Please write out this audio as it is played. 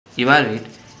evaluate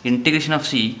integration of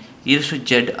c e raised to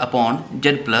z upon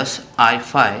z plus I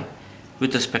phi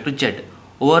with respect to z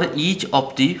over each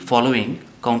of the following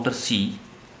counter c.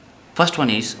 First one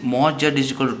is mod z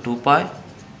is equal to 2 pi.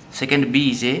 Second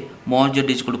b is a mod z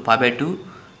is equal to pi by 2.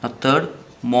 Now third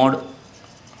mod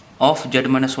of z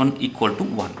minus 1 equal to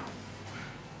 1.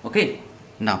 Okay.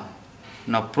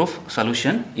 Now proof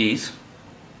solution is,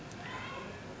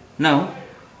 now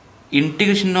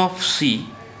integration of c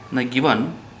now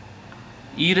given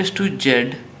e raised to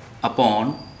z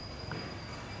upon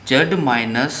z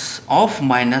minus of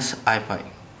minus I phi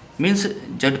means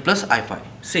z plus I phi,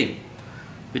 same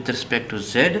with respect to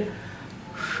z,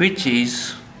 which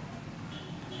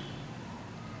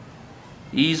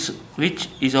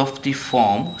is of the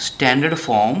form, standard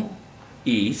form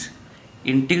is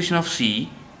integration of c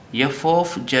f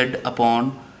of z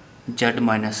upon z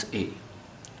minus a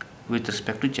with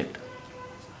respect to z.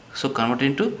 So convert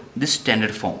into this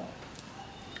standard form.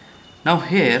 Now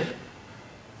here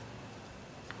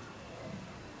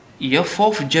f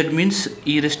of z means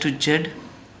e raised to z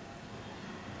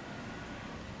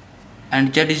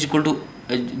and z is equal to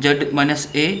z minus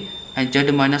a, and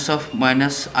z minus of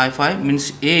minus I phi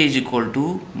means a is equal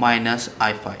to minus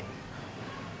I phi.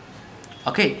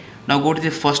 Okay, now go to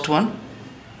the first one,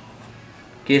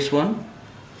 case 1,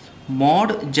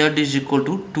 mod z is equal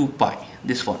to 2 pi.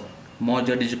 This one, mod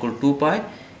z is equal to 2 pi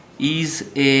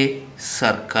is a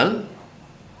circle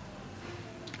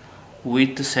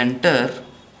with center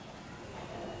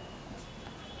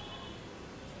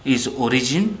is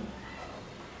origin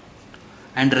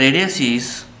and radius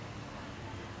is,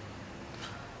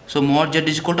 so mod z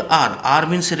is equal to r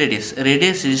means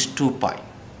radius is 2 pi.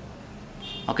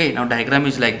 Okay, now diagram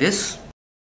is like this.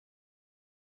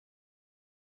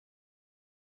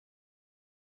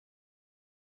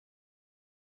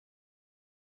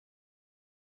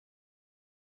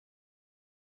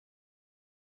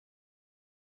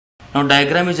 Now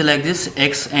diagram is like this,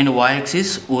 x and y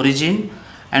axis origin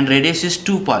and radius is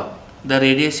 2 pi, the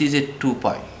radius is a 2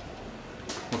 pi.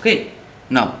 Okay,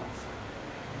 now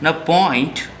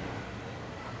point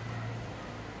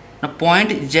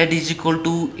z is equal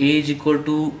to a is equal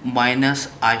to minus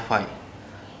I phi.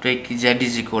 Take z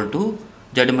is equal to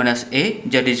z minus a,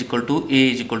 z is equal to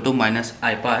a is equal to minus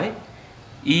I phi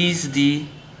is the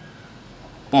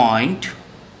point,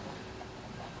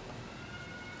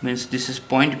 means this is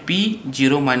point p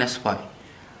 0 minus phi.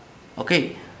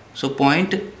 Okay, so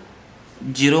point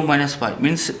 0 minus phi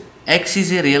means x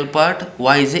is a real part,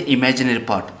 y is a imaginary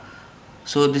part.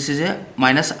 So this is a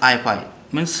minus I phi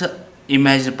means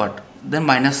imaginary part, then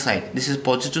minus side, this is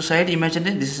positive side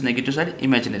imaginary, this is negative side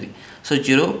imaginary. So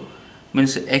 0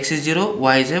 means x is 0,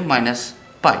 y is a minus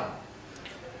pi.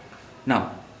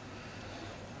 Now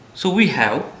so we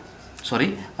have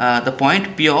the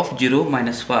point p of 0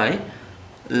 minus phi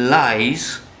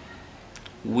lies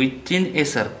within a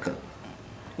circle,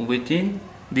 within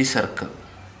the circle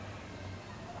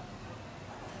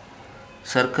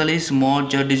is mod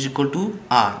z is equal to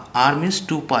r means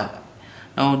 2 pi.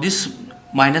 Now this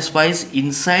minus pi is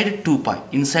inside 2 pi,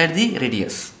 inside the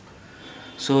radius.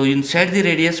 So inside the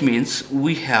radius means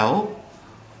we have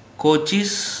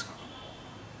Cauchy's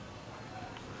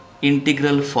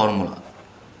integral formula.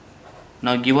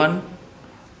 Now given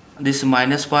this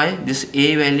minus pi, this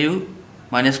a value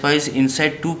minus pi is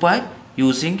inside 2 pi,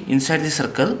 using inside the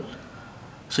circle,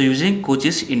 so using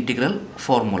Cauchy's integral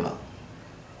formula.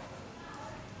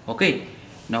 Okay,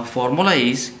 now formula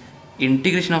is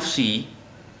integration of c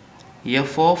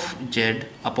f of z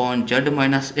upon z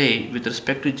minus a with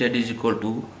respect to z is equal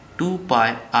to 2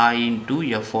 pi I into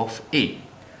f of a.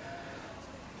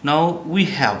 Now we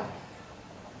have,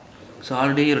 so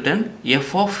already written,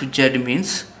 f of z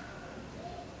means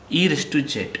e raised to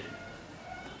z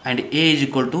and a is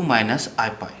equal to minus I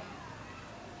pi.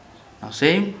 Now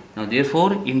same, now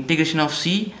therefore integration of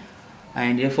c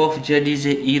and f of z is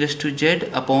a e raised to z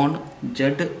upon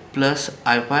z plus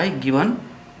I phi, given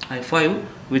I5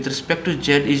 with respect to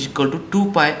z is equal to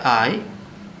 2 pi I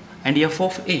and f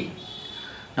of a.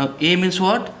 Now a means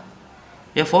what?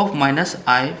 F of minus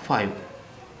I5,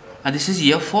 and this is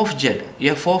f of z.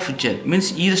 F of z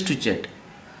means e raised to z,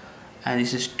 and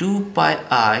this is 2 pi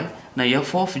I. Now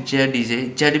f of z is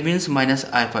a, z means minus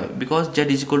I5 because z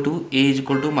is equal to a is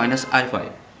equal to minus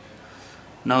I5.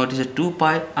 Now it is a 2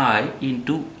 pi I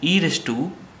into e raised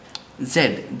to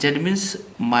z. Z means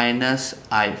minus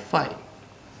I5,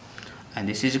 and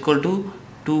this is equal to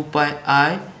 2 pi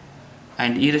I,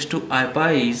 and e raised to I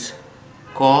pi is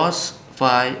cos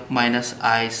phi minus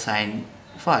I sin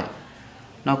phi.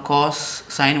 Now cos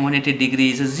sin 180 degree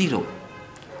is a 0,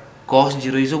 cos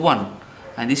 0 is a 1,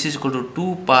 and this is equal to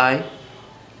 2 pi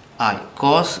I.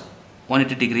 Cos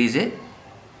 180 degree is a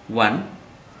 1.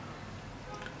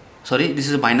 Sorry, this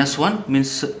is minus 1,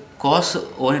 means cos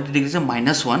 180 degree is a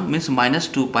minus 1, means minus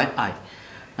 2 pi I.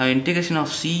 Now integration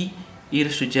of c e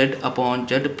raised to z upon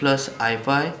z plus I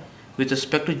phi with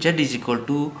respect to z is equal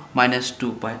to minus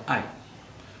 2 pi I.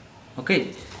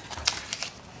 Okay,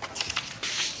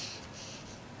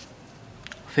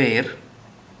 where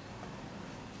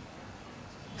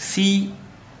c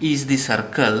is the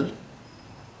circle,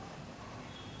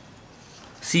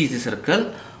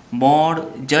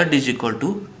 mod z is equal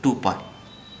to 2 pi.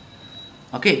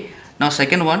 Okay, now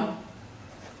second one,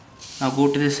 now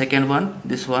go to the second one,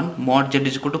 this one, mod z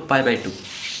is equal to pi by 2.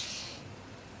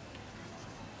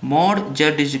 Mod z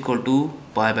is equal to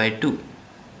pi by 2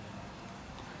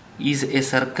 is a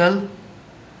circle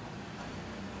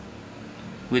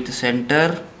with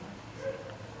center,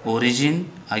 origin,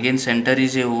 again center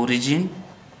is a origin,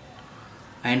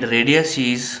 and radius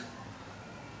is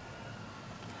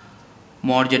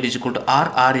mod z is equal to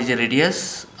r is a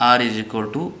radius, r is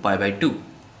equal to pi by 2.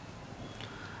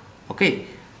 Okay,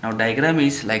 now diagram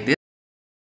is like this.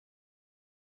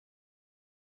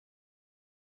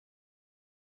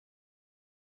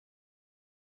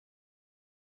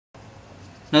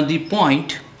 Now the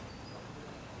point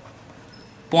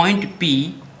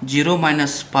P 0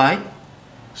 minus pi,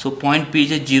 so point P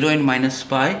is a 0 and minus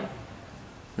pi,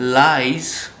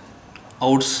 lies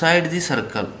outside the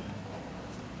circle.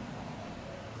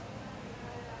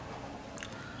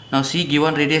 Now see,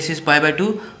 given radius is pi by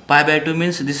 2, pi by 2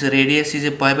 means this radius is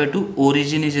a pi by 2,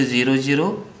 origin is a 0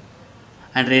 0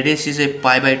 and radius is a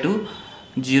pi by 2,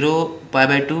 0 pi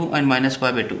by 2 and minus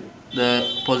pi by 2, the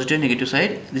positive and negative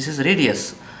side, this is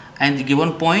radius, and the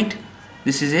given point,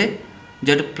 this is a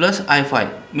z plus I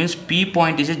phi, means P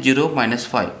point is a 0 minus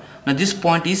 5. Now this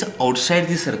point is outside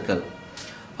the circle.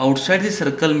 Outside the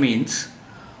circle means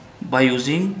by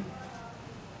using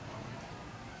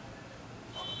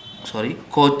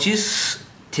Cauchy's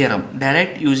theorem,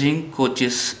 direct using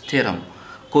Cauchy's theorem.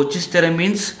 Cauchy's theorem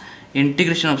means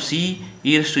integration of c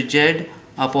e raised to z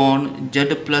upon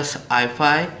z plus I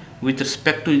phi with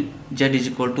respect to z is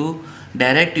equal to,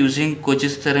 direct using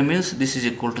Cauchy's theorem means this is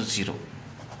equal to 0.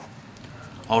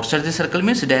 Outside the circle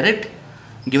means direct,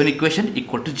 given equation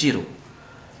equal to 0.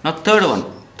 Now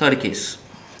third case,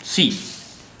 C.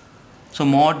 So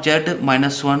mod z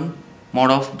minus 1, mod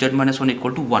of z minus 1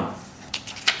 equal to 1.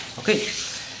 Okay,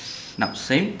 now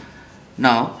same.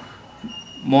 Now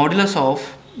modulus of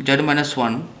z minus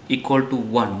 1 equal to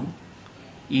 1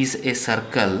 is a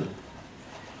circle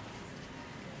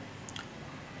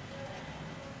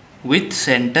with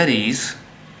center is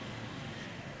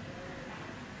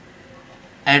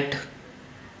at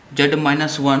z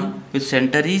minus 1, with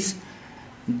center is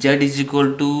z is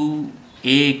equal to a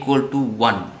equal to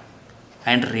 1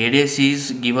 and radius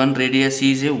is, given radius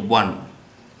is a 1.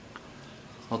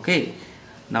 Okay,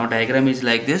 now diagram is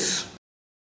like this.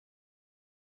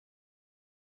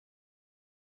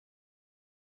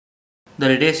 The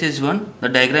radius is 1, the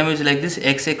diagram is like this,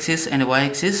 x axis and y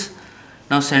axis.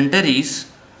 Now center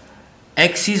is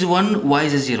x is 1, y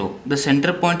is 0. The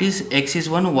center point is x is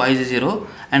 1, y is 0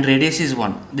 and radius is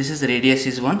 1. This is radius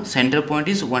is 1, center point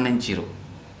is 1 and 0.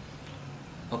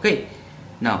 Okay,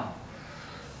 now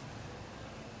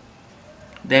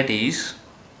that is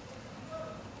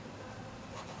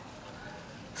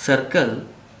circle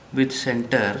with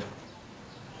center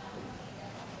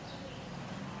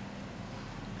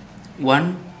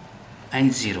 1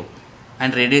 and 0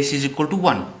 and radius is equal to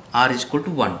 1, r is equal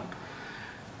to 1.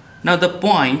 Now the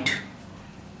point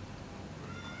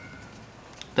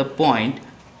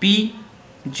P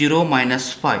 0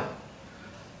 minus 5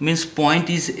 means point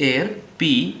is here,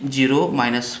 P 0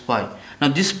 minus 5. Now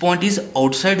this point is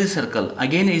outside the circle,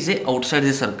 again is a outside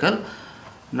the circle.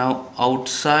 Now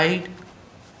outside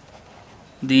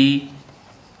the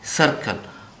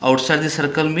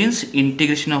circle means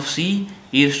integration of c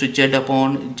e raised to z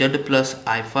upon z plus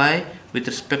I phi with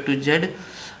respect to z.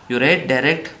 You write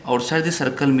direct, outside the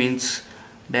circle means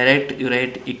direct, you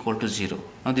write equal to 0.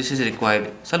 Now this is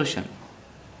required solution.